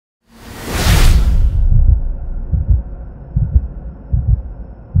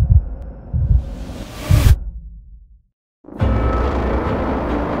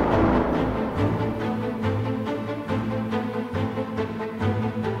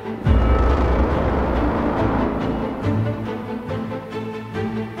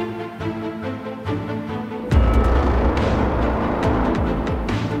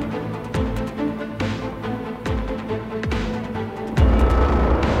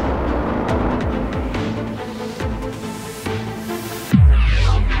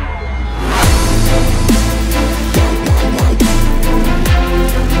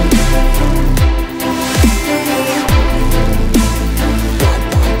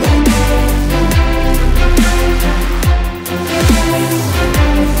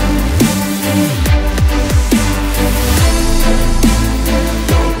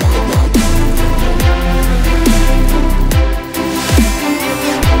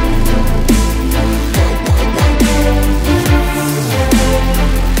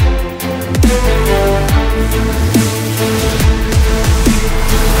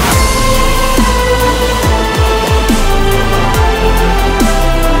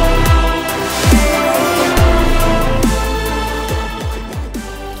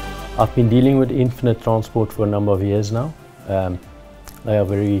I've been dealing with Infinite Transport for a number of years now. They are a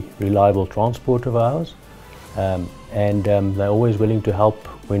very reliable transport of ours, and they're always willing to help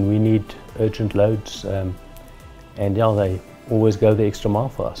when we need urgent loads, and yeah, they always go the extra mile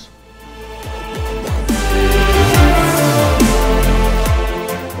for us.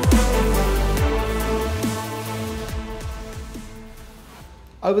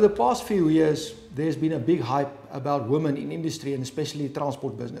 Over the past few years, there's been a big hype about women in industry and especially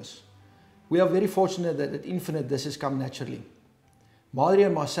transport business. We are very fortunate that at Infinite this has come naturally. Madri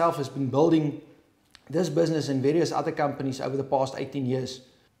and myself has been building this business and various other companies over the past 18 years.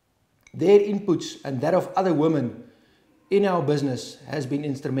 Their inputs and that of other women in our business has been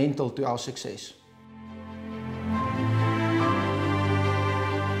instrumental to our success.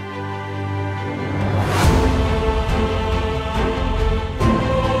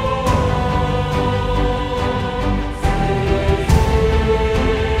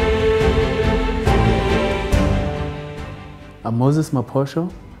 I'm Moses Maposho,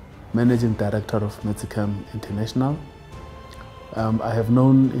 Managing Director of Metsicam International. I have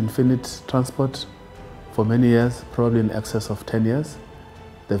known Infinite Transport for many years, probably in excess of 10 years.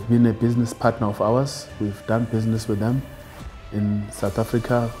 They've been a business partner of ours. We've done business with them in South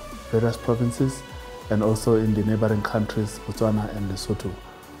Africa, various provinces, and also in the neighboring countries, Botswana and Lesotho.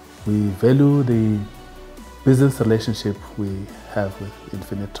 We value the business relationship we have with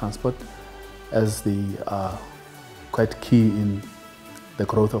Infinite Transport, as they are quite key in the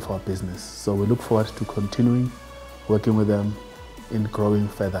growth of our business. So we look forward to continuing working with them in growing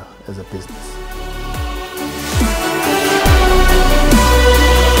further as a business.